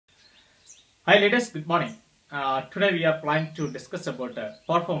Hi ladies, good morning. Today we are planning to discuss about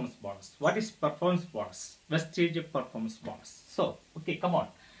performance bonus. What is performance bonus? Vestige performance bonus. So, okay, come on.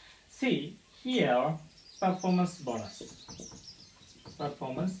 See here, performance bonus.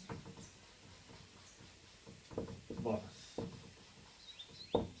 Performance bonus.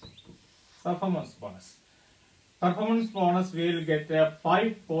 Performance bonus. Performance bonus we will get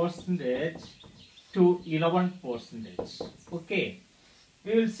 5% to 11%. Okay,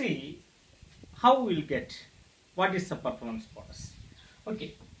 we will see how we will get what is the performance bonus.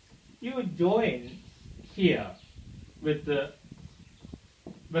 Okay, you join here with the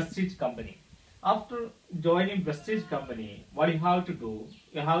Vestige company. After joining Vestige company, what you have to do,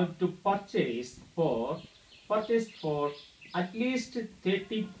 you have to purchase for at least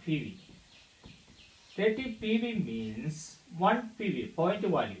 30 PV. 30 PV means 1 PV, point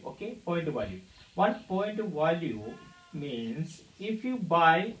value, okay, point value. 1 point value means if you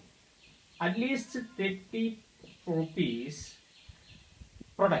buy at least 30 rupees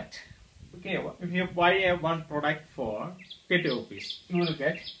product, okay, if you buy one product for 30 rupees, you will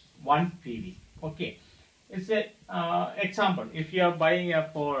get 1 PV, okay. It's a example. If you are buying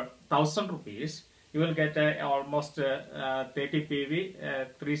for 1000 rupees, you will get almost 30 PV,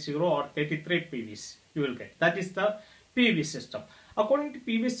 30 or 33 PVs you will get. That is the PV system. According to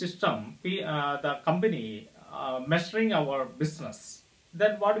PV system, the company measuring our business.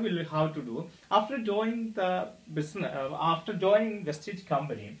 Then what will we have to do after joining the business? After joining the Vestige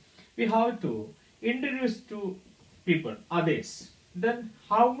company, we have to introduce to people, others. Then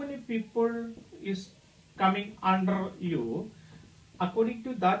how many people is coming under you? According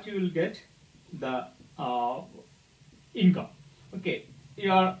to that, you will get the income. Okay, you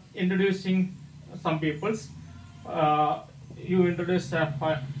are introducing some people's. You introduce at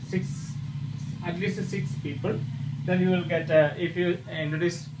least six people. Then you will get if you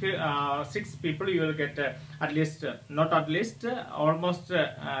introduce 6 people, you will get at least not at least almost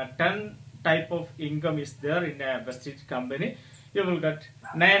 10 type of income is there in a Vestige company. You will get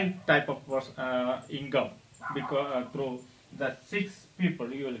 9 type of income because through the 6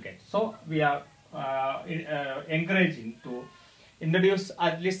 people you will get. So we are encouraging to introduce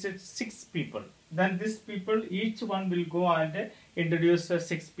at least 6 people. Then these people, each one will go and introduce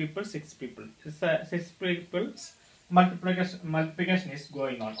 6 people. 6 people. 6 people's multiplication is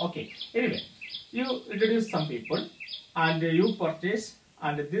going on. Okay. Anyway, you introduce some people and you purchase,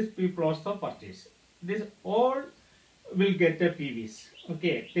 and these people also purchase. This all will get the PVs.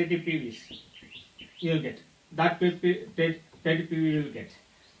 Okay, 30 PVs you will get. That 30 PV you will get.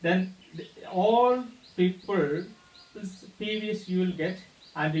 Then all people PVs you will get,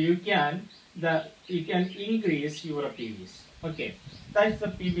 and you can increase your PVs. Okay, that's the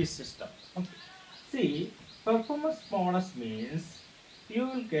PV system. Okay. See, performance bonus means you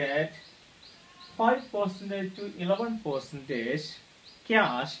will get 5% to 11%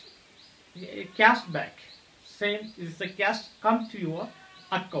 cash back. Same is the cash come to your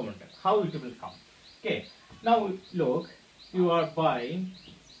account. How it will come? Okay. Now look, you are buying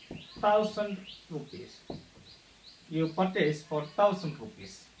 1000 rupees. You purchase for 1000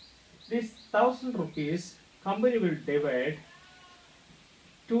 rupees. This 1000 rupees company will divide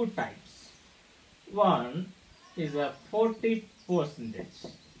 2 types. One is a 40%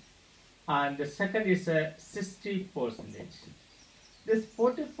 and the second is a 60%. This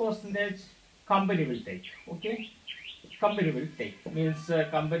 40% company will take. Okay, company will take means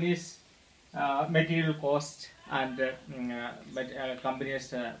company's material cost and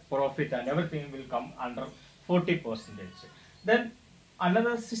company's profit and everything will come under 40%. Then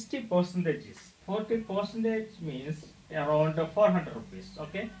another 60% is 40% means around 400 rupees.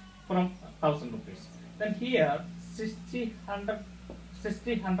 Okay, from 1000 rupees. Then here 100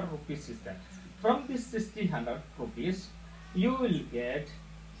 rupees is there. From this 100 rupees, you will get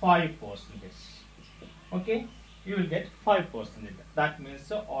 5%. Okay, you will get 5%. That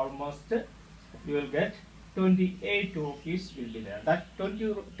means almost you will get 28 rupees will be there. That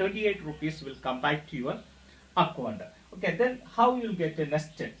 28 rupees will come back to your account. Okay, then how you will get a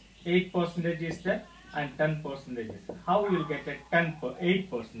nested 8% is there and 10% is there. How you will get a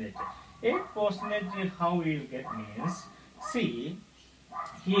 8%? 8% how you will get means, see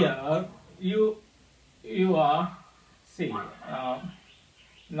here you are see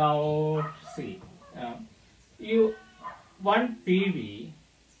now see you 1 PV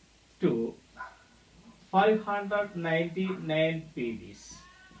to 599 PVs.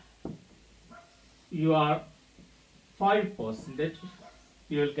 You are 5%.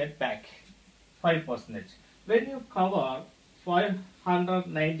 You will get back 5%. When you cover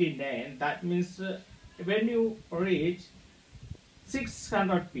 599, that means when you reach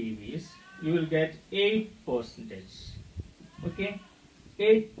 600 PVs, you will get 8%. Okay,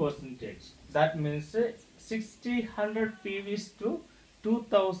 8%. That means 60 PVs to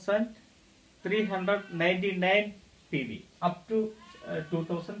 2399 PV, up to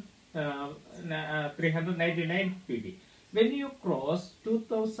 2399 PV. When you cross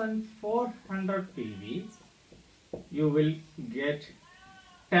 2400 PV, you will get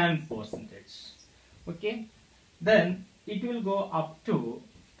 10%. Okay, then it will go up to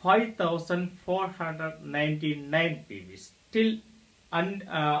 5499 PVs till and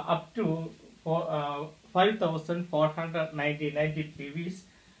up to 5499 PVs,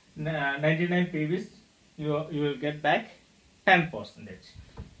 99 PVs, you will get back 10%.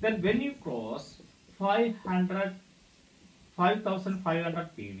 Then when you cross 5500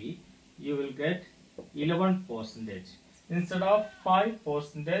 PV, you will get 11%. Instead of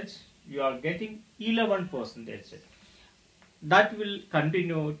 5%, you are getting 11%. That will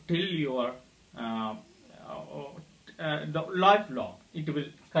continue till your the lifelong. It will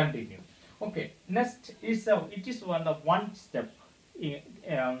continue. Okay. Next is it is one step in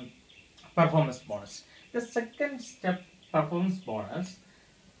performance bonus. The second step performance bonus.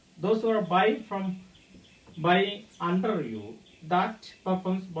 Those who are buying under you, that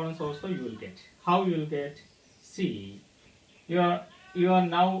performance bonus also you will get. How you will get? See, you are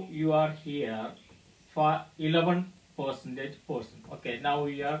here for 11% person. Okay, now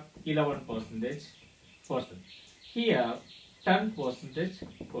we are 11% person. Here 10%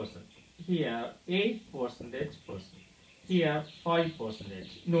 person. Here 8% person. Here 5%.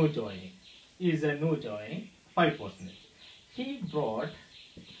 No joining. Is a no joining. 5%. He brought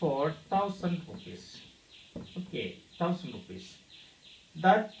for 1000 rupees. Okay, 1000 rupees.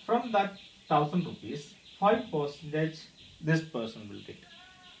 That from that 1000 rupees, 5% this person will get.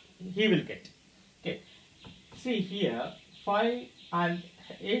 He will get. Okay. See here, 5 and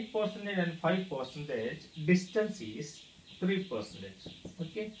 8% and 5% distance is 3%.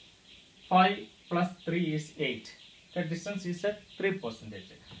 Okay. 5 plus 3 is 8. The distance is at 3%.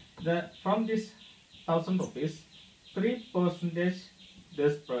 From this 1000 rupees, 3%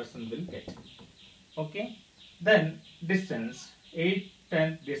 this person will get. Okay. Then distance 8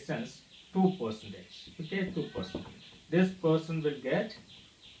 10 distance 2%. Okay, 2%. This person will get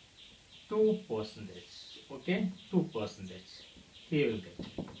 2%. Okay, 2%. He will get.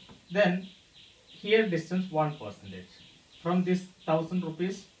 Then here distance 1%. From this 1000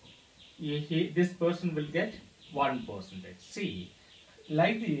 rupees, this person will get 1%. See,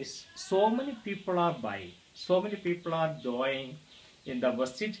 like this, so many people are buying, so many people are joining in the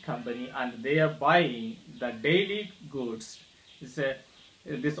Vestige company, and they are buying the daily goods.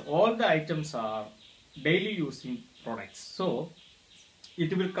 This all the items are daily using products, so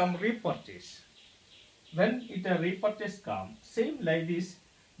it will come repurchase. When it a repurchase come, same like this,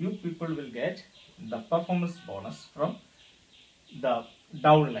 you people will get the performance bonus from the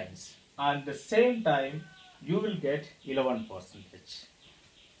downlines, and the same time you will get 11%.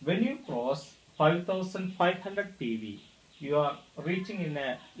 When you cross 5500 PV, you are reaching in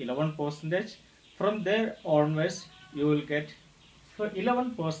a 11%. From there onwards, you will get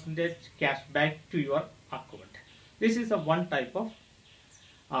 11% cash back to your account. This is a one type of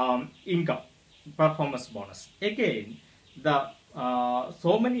income performance bonus. Again, the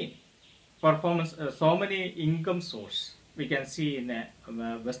so many income source we can see in a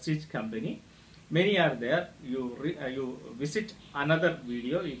Vestige company. Many are there. You visit another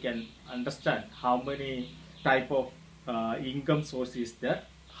video, you can understand how many type of income source is there,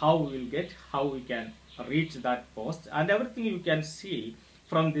 how we will get, how we can reach that post, and everything you can see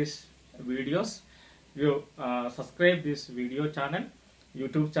from these videos. You subscribe this video channel,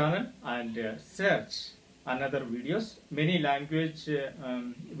 YouTube channel, and search another videos. Many language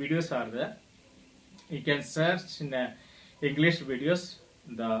videos are there. You can search in English videos.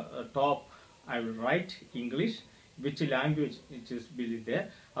 The top I will write English, which language it is be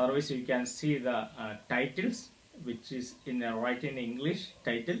there. Otherwise, you can see the titles, which is in written English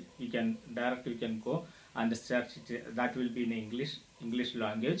title. You can go and search it. That will be in English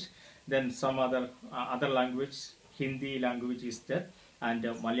language. Then some other language, Hindi language is there, and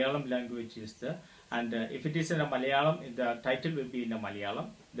Malayalam language is there. And if it is in a Malayalam, the title will be in a Malayalam.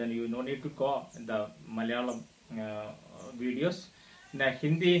 Then you no need to go in the Malayalam videos. In the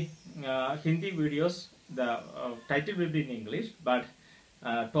Hindi videos, the title will be in English, but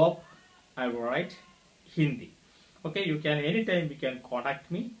top I will write Hindi. Okay, you can anytime you can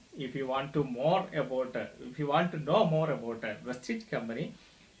contact me if you want to if you want to know more about Vestige company.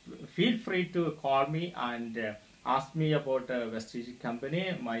 Feel free to call me and ask me about Vestige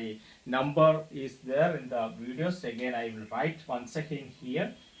company. My number is there in the videos. Again, I will write once again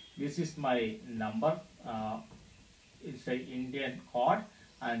here. This is my number. It's an Indian code,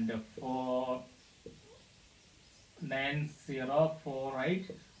 and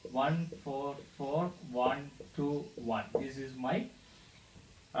 49048144121. This is my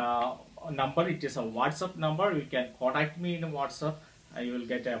number. It is a WhatsApp number. You can contact me in WhatsApp. You will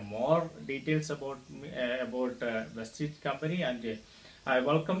get more details about me, about Vestige company, and I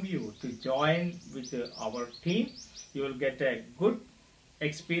welcome you to join with our team. You will get a good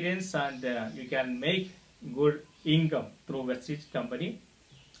experience, and you can make good income through Vestige company.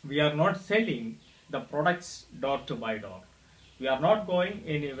 We are not selling the products door to by door. We are not going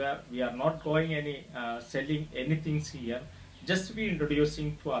anywhere. We are not going any selling anything here. Just be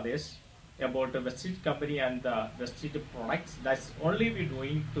introducing to others about the Vestige company and the Vestige products. That's only we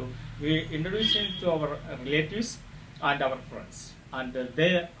doing to we introducing to our relatives and our friends. And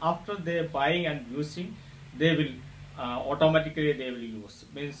they after they buying and using, they will automatically they will use.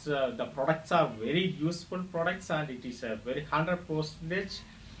 Means the products are very useful products, and it is a very 100%.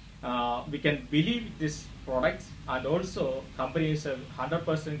 We can believe this products, and also company is a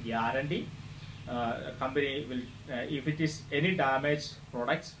 100% guarantee. Company will if it is any damaged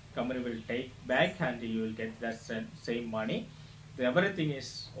products, company will take back, and you will get that same money. Everything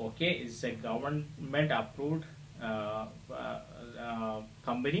is okay. It's a government approved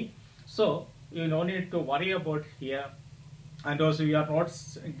company, so you no need to worry about here. And also you are not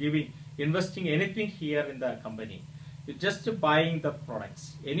investing anything here in the company. You just buying the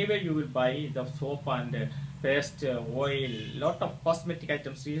products. Anyway, you will buy the soap and paste, oil, lot of cosmetic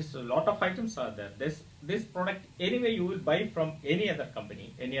items. Yes, a lot of items are there. This product anyway you will buy from any other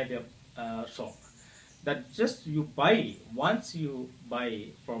company, any other shop. That just you buy. Once you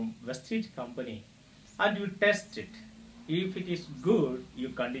buy from Vestige company, and you test it. If it is good, you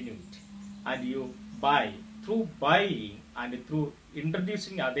continue it, and you buy. Through buying and through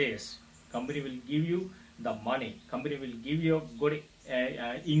introducing others, company will give you the money. Company will give you good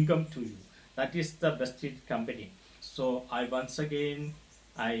income to you. That is the Vestige company. So I once again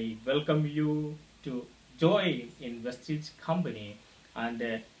I welcome you to join in Vestige company,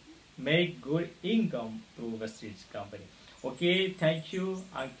 and make good income through Vestige company. Okay, thank you.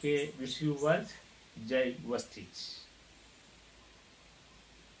 Okay, wish you well. Jai Vestige.